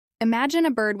Imagine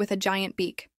a bird with a giant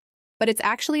beak, but it's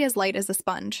actually as light as a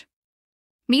sponge.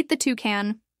 Meet the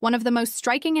toucan, one of the most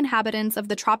striking inhabitants of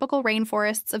the tropical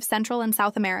rainforests of Central and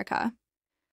South America.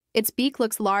 Its beak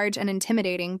looks large and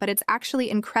intimidating, but it's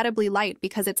actually incredibly light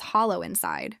because it's hollow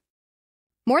inside.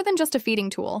 More than just a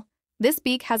feeding tool, this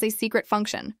beak has a secret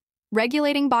function: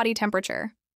 regulating body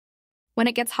temperature. When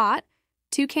it gets hot,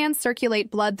 toucans circulate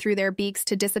blood through their beaks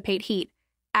to dissipate heat,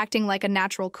 acting like a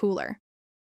natural cooler.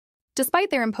 Despite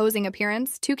their imposing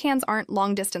appearance, toucans aren't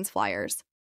long-distance flyers.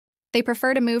 They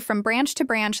prefer to move from branch to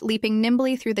branch, leaping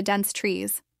nimbly through the dense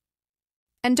trees.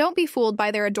 And don't be fooled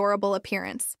by their adorable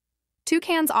appearance.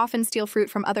 Toucans often steal fruit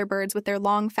from other birds with their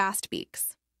long, fast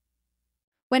beaks.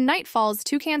 When night falls,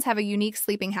 toucans have a unique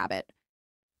sleeping habit.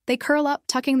 They curl up,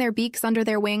 tucking their beaks under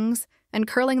their wings and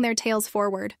curling their tails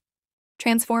forward,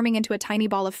 transforming into a tiny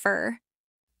ball of fur.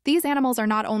 These animals are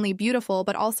not only beautiful,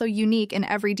 but also unique in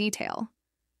every detail.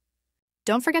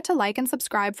 Don't forget to like and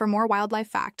subscribe for more wildlife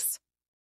facts.